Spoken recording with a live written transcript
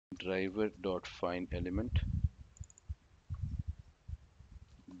driver dot find element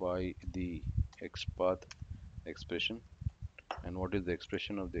by the XPath expression. And what is the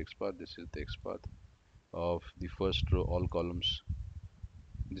expression of the XPath? This is the XPath of the first row, all columns.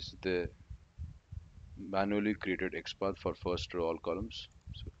 This is the manually created XPath for first row, all columns.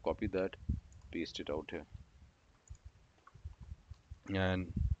 So copy that, paste it out here,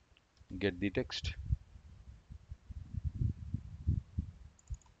 and get the text.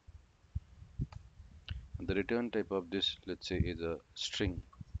 And the return type of this, let's say, is a string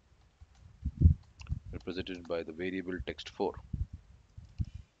represented by the variable text4.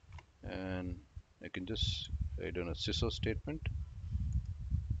 And I can just write down a sysO statement.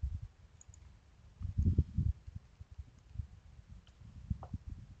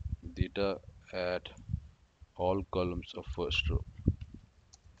 Data at all columns of first row.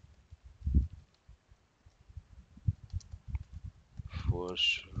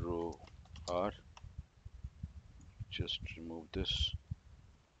 First row are, just remove this,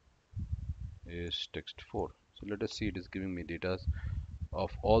 is text4. So let us see, it is giving me data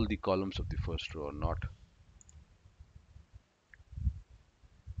of all the columns of the first row or not.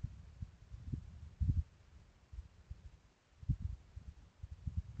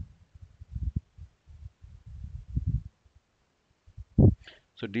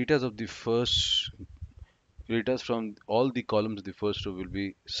 So data of the first data from all the columns of the first row will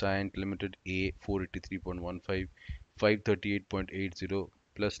be signed limited A 483.15 538.80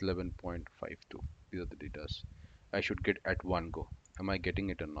 plus 11.52. These are the data I should get at one go. Am I getting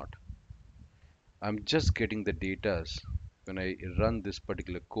it or not? I'm just getting the data. When I run this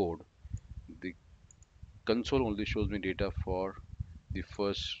particular code, the console only shows me data for the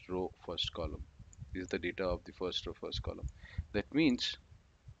first row, first column. This is the data of the first row, first column. That means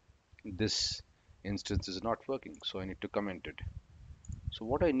this instance is not working, so I need to comment it. So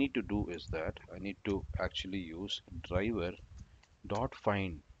what I need to do is that I need to actually use driver dot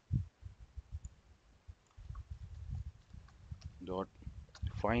find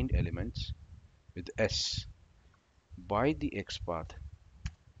elements with S by the XPath.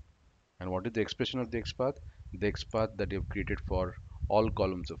 And what is the expression of the XPath? The XPath that you have created for all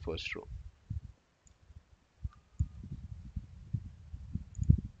columns of first row.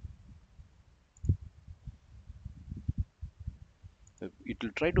 It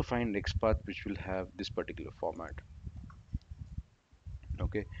will try to find XPath which will have this particular format.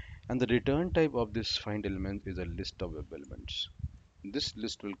 Okay, and the return type of this find element is a list of web elements. This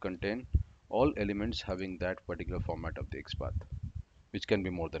list will contain all elements having that particular format of the XPath, which can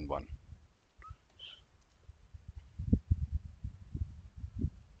be more than one.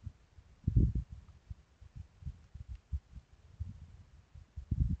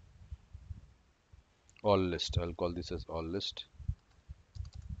 All list, I'll call this as all list,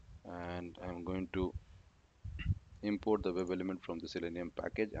 and I'm going to import the web element from the Selenium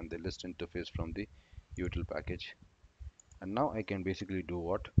package and the list interface from the util package. And now I can basically do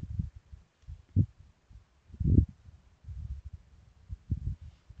what?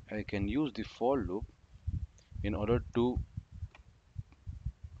 I can use the for loop in order to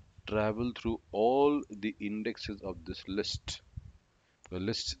travel through all the indexes of this list. The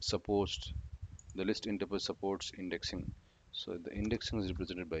list interface supports indexing. So the indexing is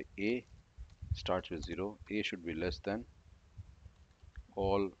represented by A, starts with 0. A should be less than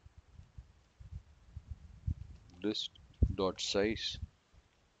all list dot size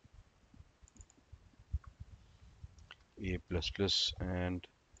A plus plus, and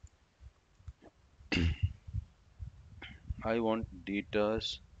I want data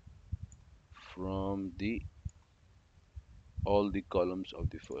from the all the columns of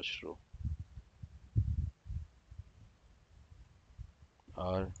the first row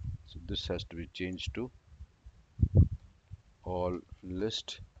are, so this has to be changed to all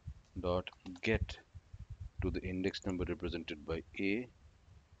list dot get to the index number represented by A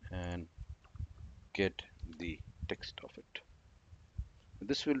and get the text of it.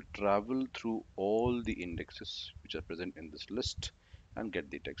 This will travel through all the indexes which are present in this list and get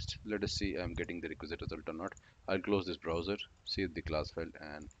the text. Let us see I'm getting the requisite result or not. I'll close this browser, save the class file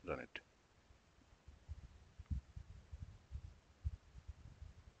and run it.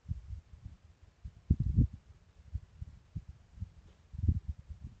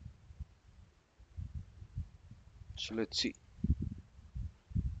 So let's see.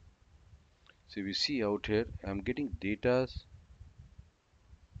 So we see out here I'm getting data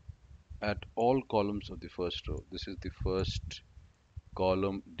at all columns of the first row. This is the first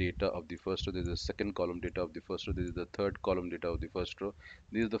column data of the first row. This is the second column data of the first row. This is the third column data of the first row.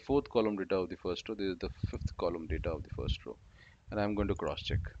 This is the fourth column data of the first row. This is the fifth column data of the first row. and I'm going to cross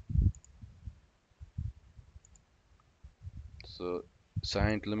check. So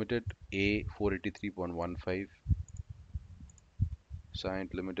Scient Limited A 483.15,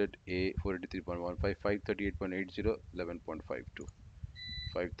 Scient Limited A 483.15, 538.80, 11.52,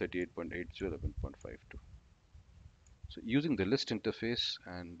 538.80, 11.52. So using the list interface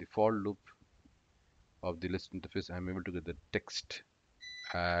and the for loop of the list interface, I'm able to get the text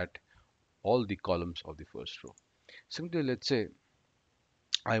at all the columns of the first row. Similarly, let's say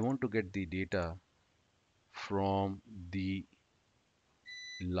I want to get the data from the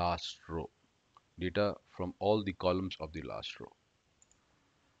last row, data from all the columns of the last row.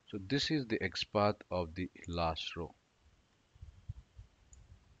 So this is the XPath of the last row,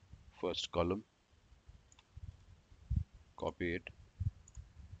 first column, copy it.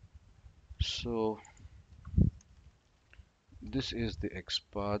 So this is the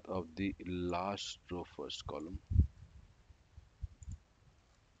XPath of the last row, first column,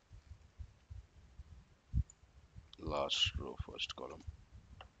 last row, first column.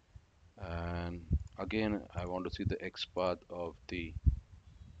 And again, I want to see the XPath of the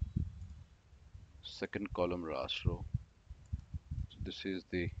second column, last row. So this is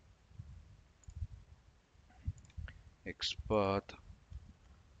the XPath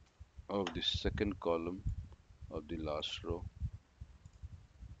of the second column of the last row,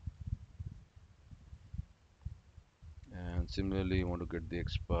 and similarly you want to get the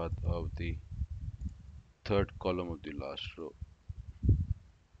XPath of the third column of the last row.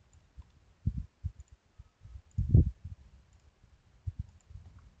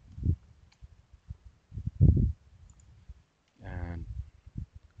 And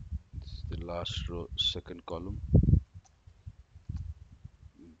this is the last row, second column.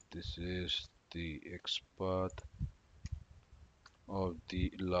 This is the XPath of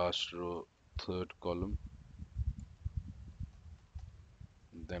the last row, third column.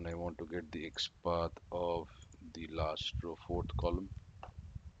 Then I want to get the XPath of the last row, fourth column.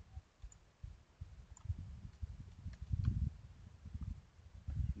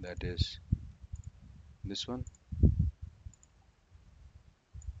 That is this one.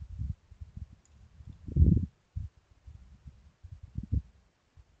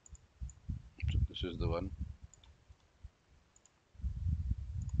 So this is the one.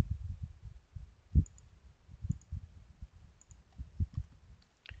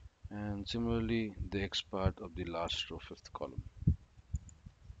 And similarly the XPath of the last row, fifth column.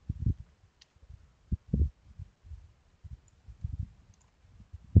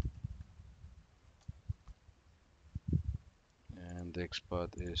 And the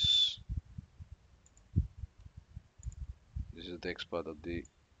XPath is, this is the XPath of the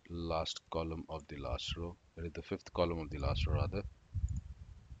last column of the last row, that is the fifth column of the last row rather.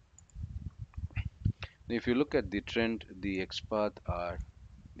 Now if you look at the trend, the XPath are,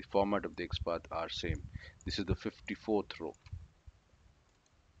 the format of the XPath are same. This is the 54th row.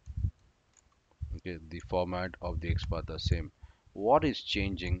 Okay, the format of the XPath are same. What is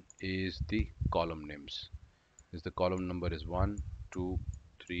changing is the column names. Is the column number is 1, 2,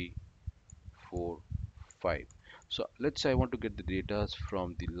 3, 4, 5. So let's say I want to get the data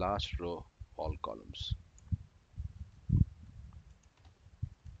from the last row, all columns.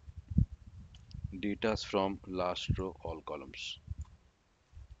 Data from last row, all columns.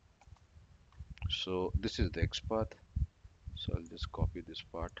 So this is the XPath. So I'll just copy this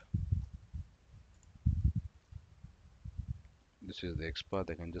part. This is the XPath.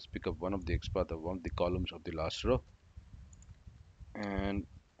 I can just pick up one of the XPath of one of the columns of the last row, and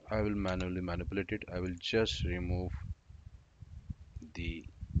I will manually manipulate it. I will just remove the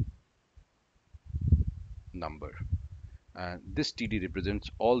number, and this TD represents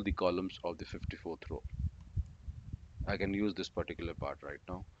all the columns of the 54th row. I can use this particular part right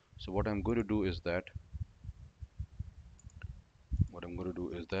now. So what I'm going to do is that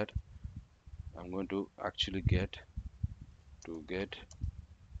I'm going to actually get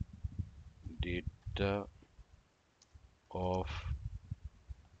data of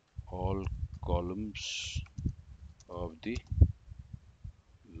all columns of the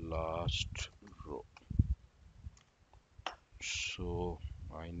last row. So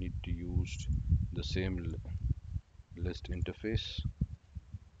I need to use the same list interface.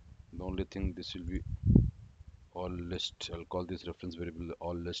 The only thing, this will be all list. I'll call this reference variable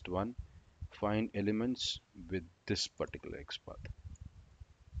all list one. Find elements with this particular XPath.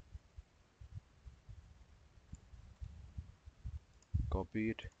 Copy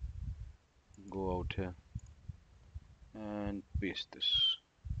it, go out here and paste this.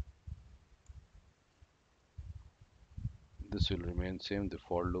 This will remain same. The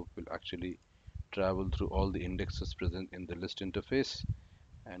for loop will actually travel through all the indexes present in the list interface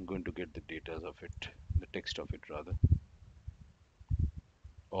and going to get the data of it, the text of it rather,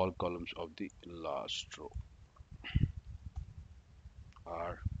 all columns of the last row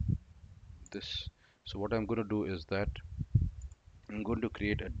are this. So what I'm going to do is that I'm going to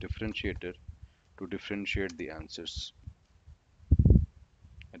create a differentiator to differentiate the answers.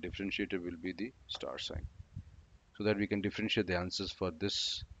 A differentiator will be the star sign so that we can differentiate the answers for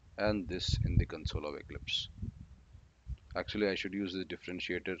this and this in the console of Eclipse. Actually, I should use the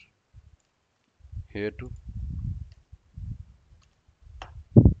differentiator here to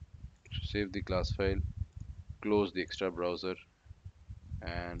save the class file, close the extra browser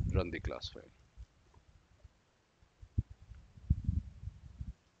and run the class file.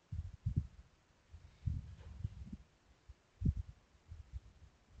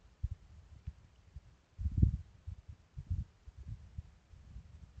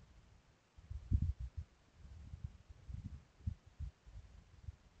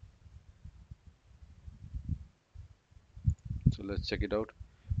 So let's check it out.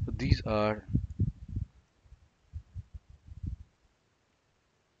 So these are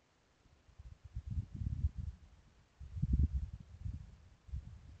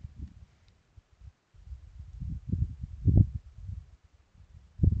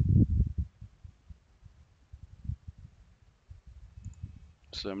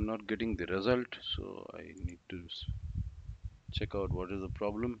so I'm not getting the result, so I need to check out what is the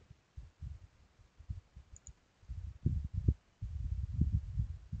problem.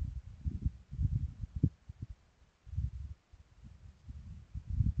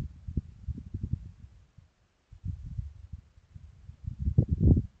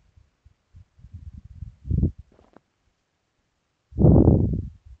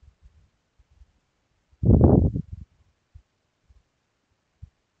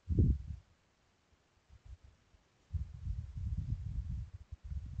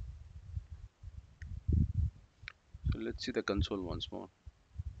 So let's see the console once more.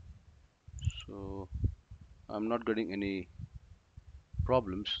 So I'm not getting any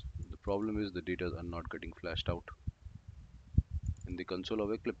problems. The problem is the data are not getting flashed out in the console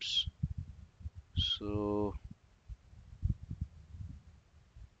of Eclipse. So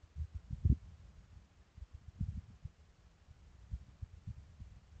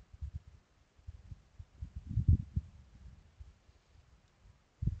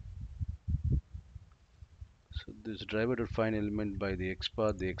this driver.find element by the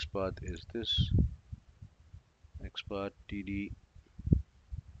XPath. The XPath is this XPath TD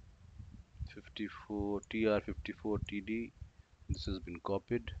 54 TR54 TD. This has been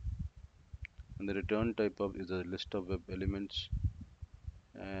copied, and the return type of is a list of web elements,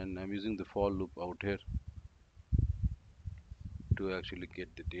 and I'm using the for loop out here to actually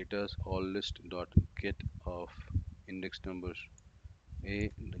get the data. All list dot get of index numbers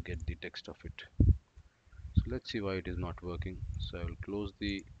A to get the text of it. So let's see why it is not working. So I will close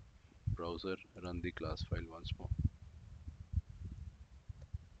the browser, run the class file once more.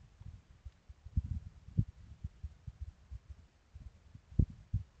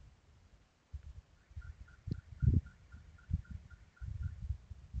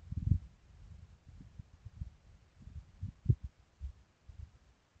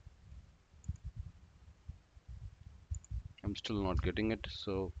 I'm still not getting it,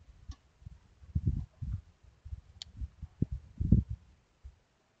 so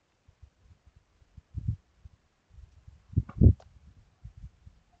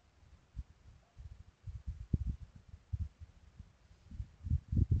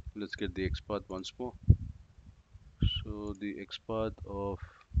let's get the XPath once more. So the XPath of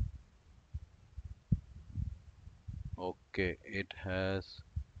okay, it has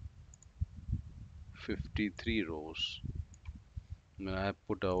 53 rows. And I have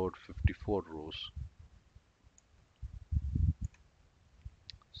put out 54 rows.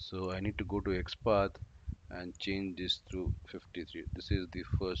 So I need to go to XPath and change this to 53. This is the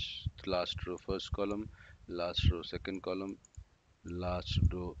last row, first column, last row, second column, last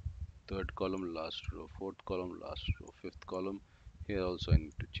row, third column, last row, fourth column, last row, fifth column. Here also I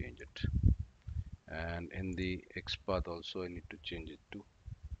need to change it. And in the XPath also I need to change it to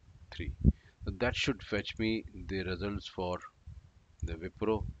 3. So that should fetch me the results for the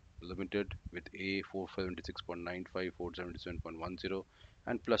Wipro Limited with A 476.95, 477.10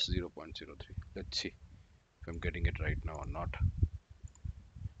 and plus 0.03. Let's see if I'm getting it right now or not.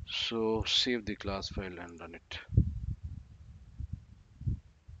 So save the class file and run it.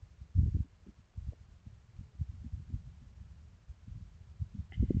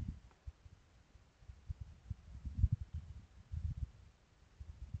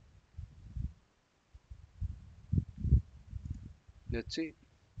 Let's see.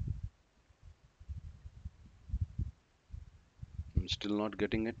 I'm still not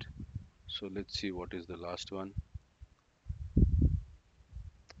getting it. So let's see what is the last one.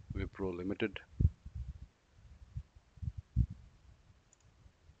 Wipro Limited.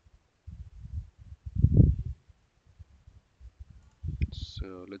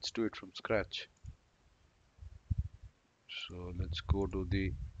 So let's do it from scratch. So let's go to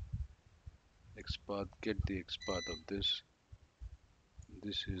the XPath, get the XPath of this.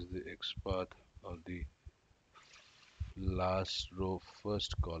 This is the XPath of the last row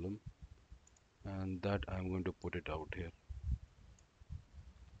first column, and that I'm going to put it out here.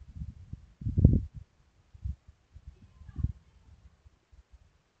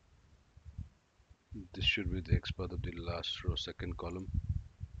 This should be the XPath of the last row second column.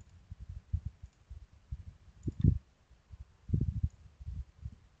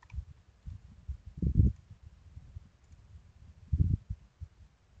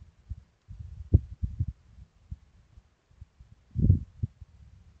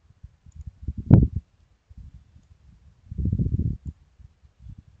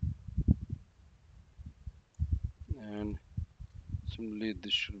 And similarly,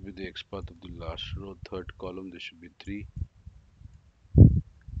 this should be the XPath of the last row third column. This should be 3.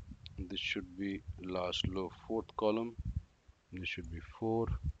 This should be last row fourth column. This should be 4.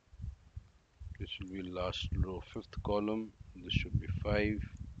 This should be last row fifth column. This should be 5.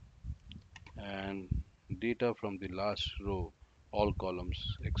 And data from the last row, all columns,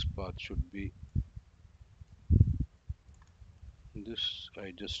 XPath should be this.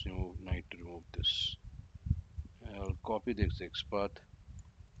 I just need to remove this. I'll copy this XPath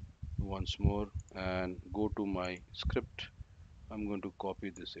once more and go to my script. I'm going to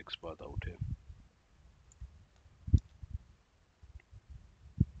copy this XPath out here.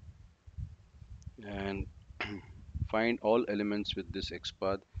 And find all elements with this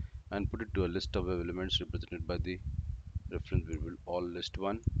XPath and put it to a list of elements represented by the reference variable all list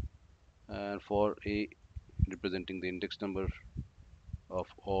 1. And for a representing the index number of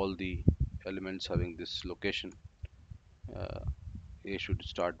all the elements having this location, uh, a should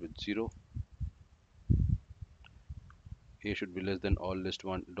start with 0. A should be less than all list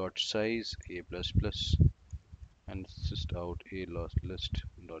 1 dot size a plus plus, and systt out a list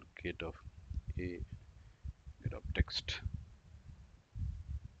dot get of a get of text.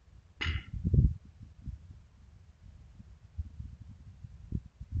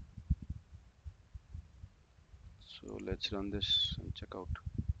 So let's run this and check out.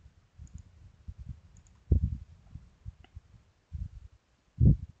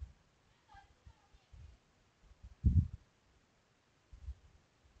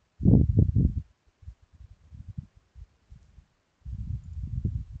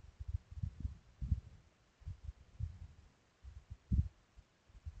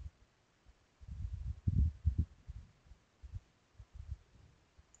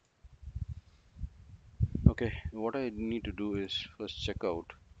 Okay, what I need to do is first check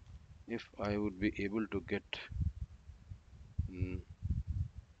out if I would be able to get mm,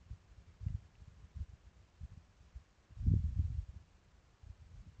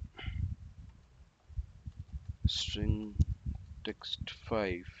 string text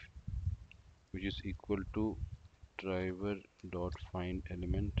 5, which is equal to driver dot find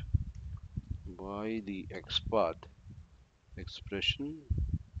element by the XPath expression.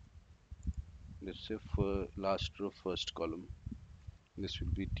 Let's say for last row first column, this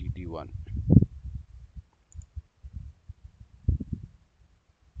will be td1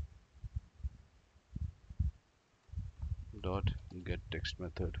 dot get text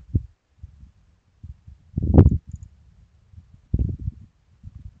method.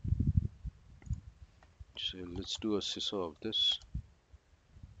 So let's do a sysop of this.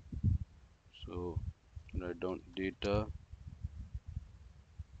 So write down data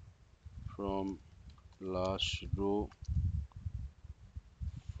from last row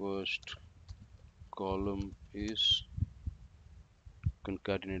first column is,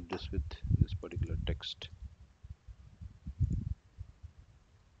 concatenate this with this particular text.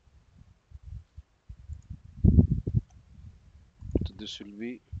 So this will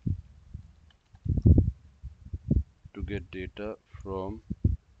be to get data from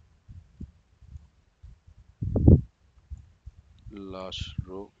last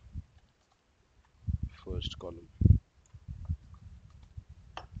row first column.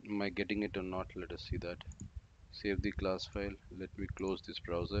 Am I getting it or not? Let us see that. Save the class file. Let me close this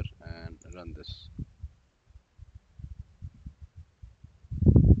browser and run this.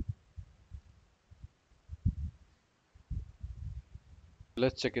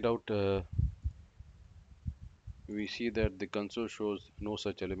 Let's check it out we see that the console shows no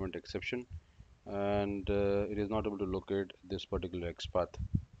such element exception, and it is not able to locate this particular XPath.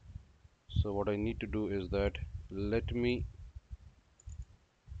 So what I need to do is that let me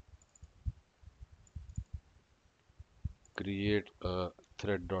create a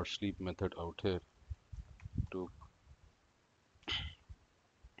thread.sleep method out here to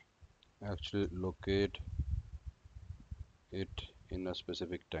actually locate it in a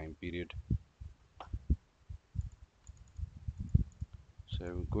specific time period. So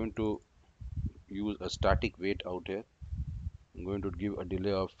I'm going to use a static wait out here. I'm going to give a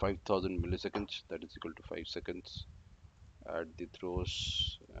delay of 5000 milliseconds, that is equal to 5 seconds. Add the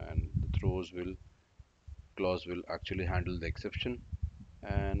throws, and the throws will clause will actually handle the exception,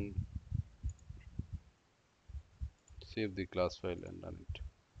 and save the class file and run it.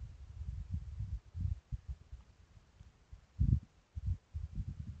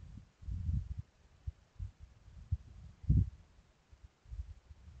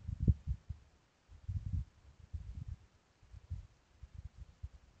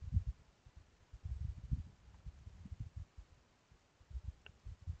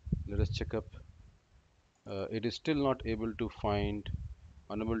 Let us check up. It is still not able to find,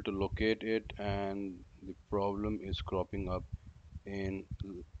 unable to locate it, and the problem is cropping up in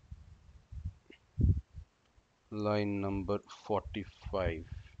line number 45.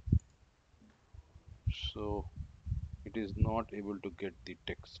 So it is not able to get the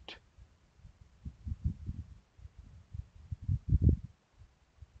text.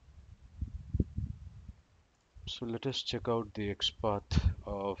 So let us check out the XPath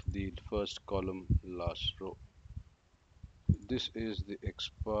of the first column last row. This is the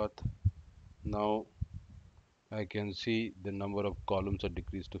XPath. Now I can see the number of columns are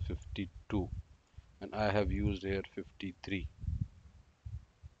decreased to 52, and I have used here 53.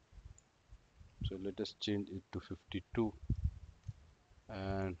 So let us change it to 52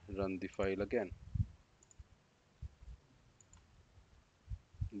 and run the file again.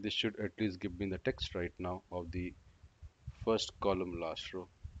 This should at least give me the text right now of the first column last row.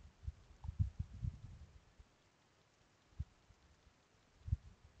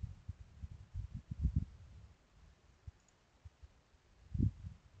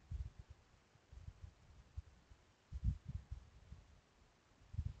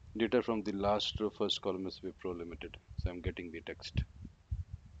 Data from the last row first column is Wipro Limited, so I'm getting the text.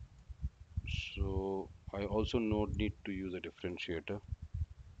 So I also need to use a differentiator.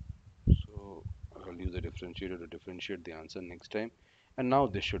 So I'll use a differentiator to differentiate the answer next time. And now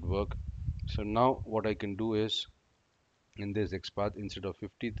this should work. So now what I can do is, in this XPath, instead of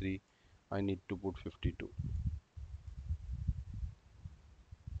 53, I need to put 52.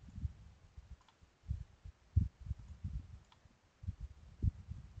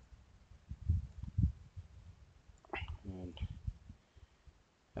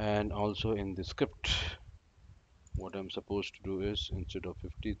 And also in the script, what I'm supposed to do is, instead of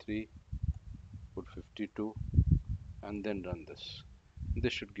 53, put 52 and then run this.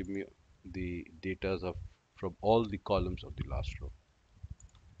 This should give me the data of from all the columns of the last row.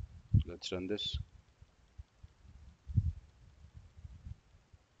 Let's run this.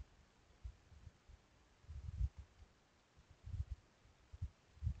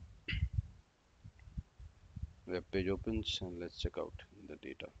 Web page opens, and let's check out the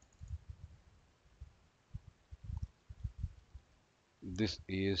data. This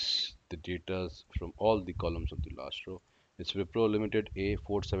is the data from all the columns of the last row. It's Wipro Limited A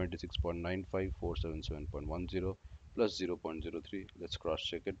 476.95, 477.10 plus 0.03. Let's cross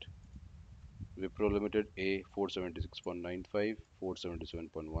check it. Wipro Limited A 476.95,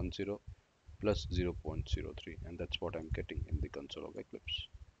 477.10 plus 0.03, and that's what I'm getting in the console of Eclipse.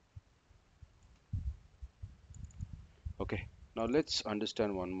 Okay, now let's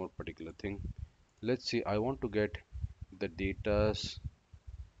understand one more particular thing. Let's see, I want to get the data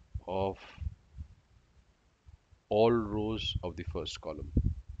of all rows of the first column.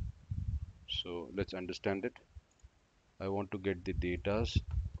 So let's understand it. I want to get the data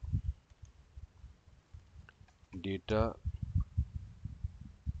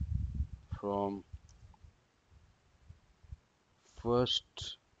from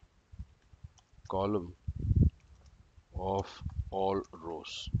first column of all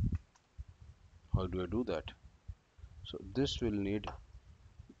rows. How do I do that? So this will need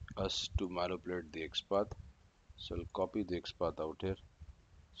us to manipulate the XPath. So I'll copy the XPath out here.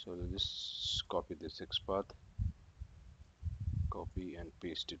 So I'll just copy this XPath, copy and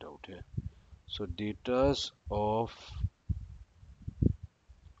paste it out here. So data of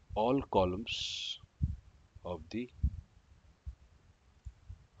all columns of the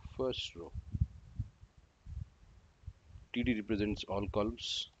first row. TD represents all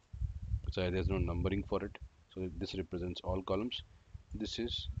columns. So there's no numbering for it. So this represents all columns. This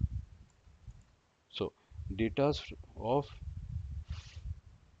is so data's of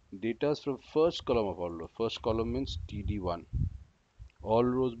data's from first column of all rows. First column means TD1. All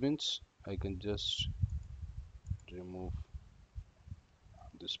rows means I can just remove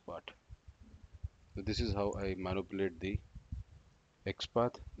this part. So this is how I manipulate the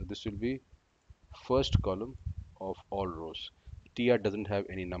XPath. This will be first column of all rows. TR doesn't have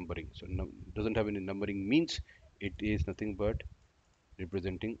any numbering. So doesn't have any numbering means it is nothing but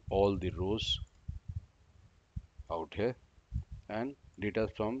representing all the rows out here and data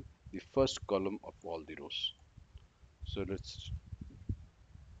from the first column of all the rows. So let's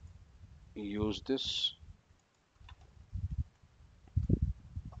use this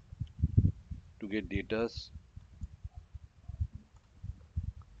to get data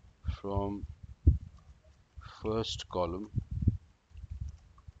from first column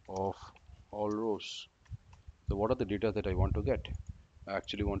of all rows. So what are the data that I want to get? I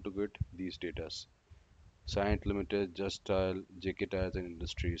actually want to get these data. Science Limited, Just Tile, JK Tires and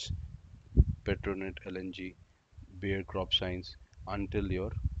Industries, Petronet, LNG, Bayer Crop Science until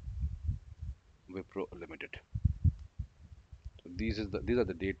your Wipro Limited. So these are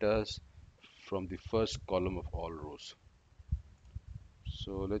the data from the first column of all rows.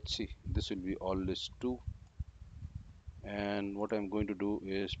 So let's see, this will be all list 2, and what I'm going to do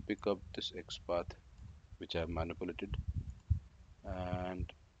is pick up this XPath which I have manipulated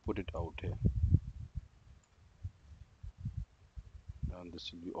and put it out here, and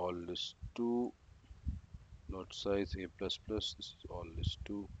this will be all list 2 lot size a plus plus. This is all list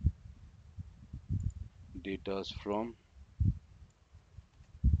 2 data from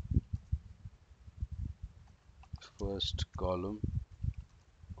first column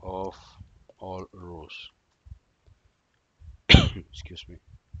of all rows. Excuse me.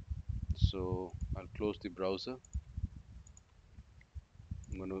 So I'll close the browser.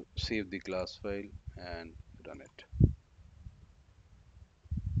 I'm going to save the class file and run it.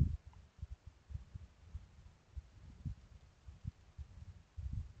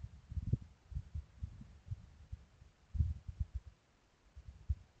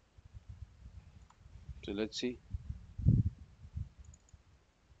 So let's see.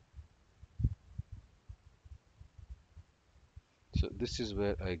 So this is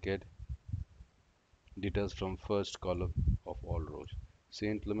where I get data from first column of all rows.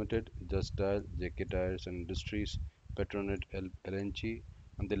 Saint Limited, Just Dial, JK Tires and Industries, Petronet, LNG,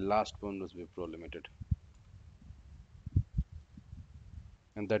 and the last one was Wipro Limited.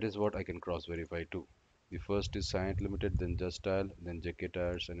 And that is what I can cross verify too. The first is Saint Limited, then Just Dial, then JK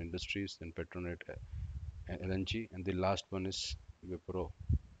Tires and Industries, then Petronet and LNG, and the last one is Wipro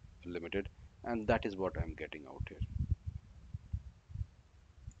Limited. And that is what I'm getting out here.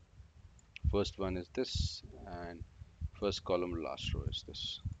 First one is this, and first column, last row is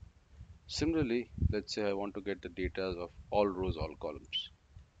this. Similarly, let's say I want to get the data of all rows, all columns.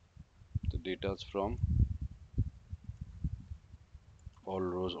 The data from all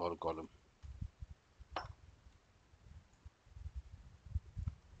rows, all column.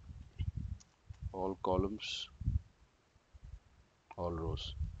 All columns, all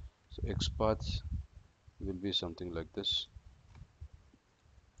rows. So XPaths will be something like this.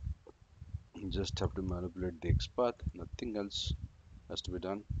 You just have to manipulate the XPath, nothing else has to be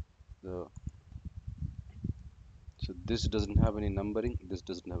done. So this doesn't have any numbering, this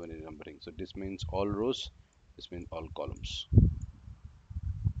doesn't have any numbering. So this means all rows, this means all columns.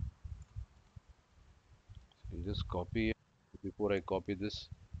 You just copy it. Before I copy this,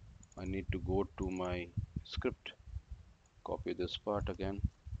 I need to go to my script, copy this part again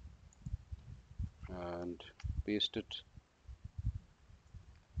and paste it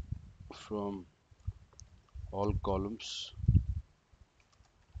from all columns,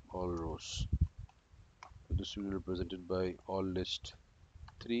 all rows. So this will be represented by all list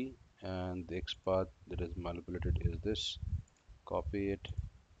 3, and the XPath that is manipulated is this. Copy it,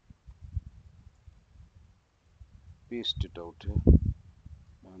 paste it out here,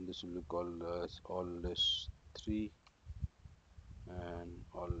 and this will be called as all list 3, and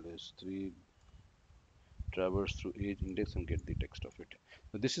all list 3 traverse through age index and get the text of it.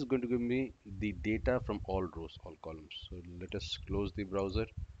 So this is going to give me the data from all rows, all columns. So let us close the browser,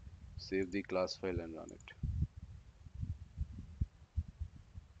 save the class file and run it.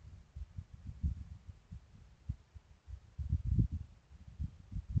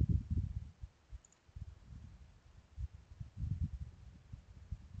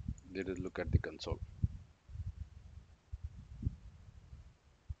 Let us look at the console.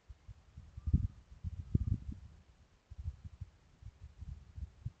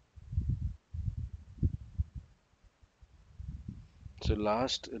 So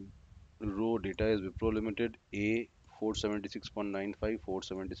last row data is Wipro Limited A 476.95,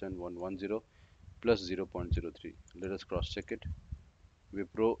 477.110 plus 0.03. Let us cross check it.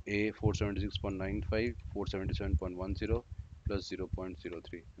 Wipro A 476.95, 477.10 plus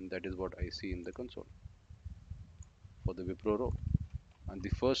 0.03, and that is what I see in the console for the Wipro row. And the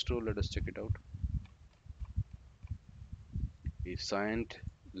first row, let us check it out. Is Scient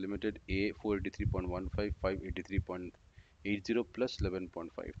Limited A 483.15, 583.80 plus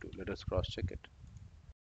 11.52. Let us cross check it.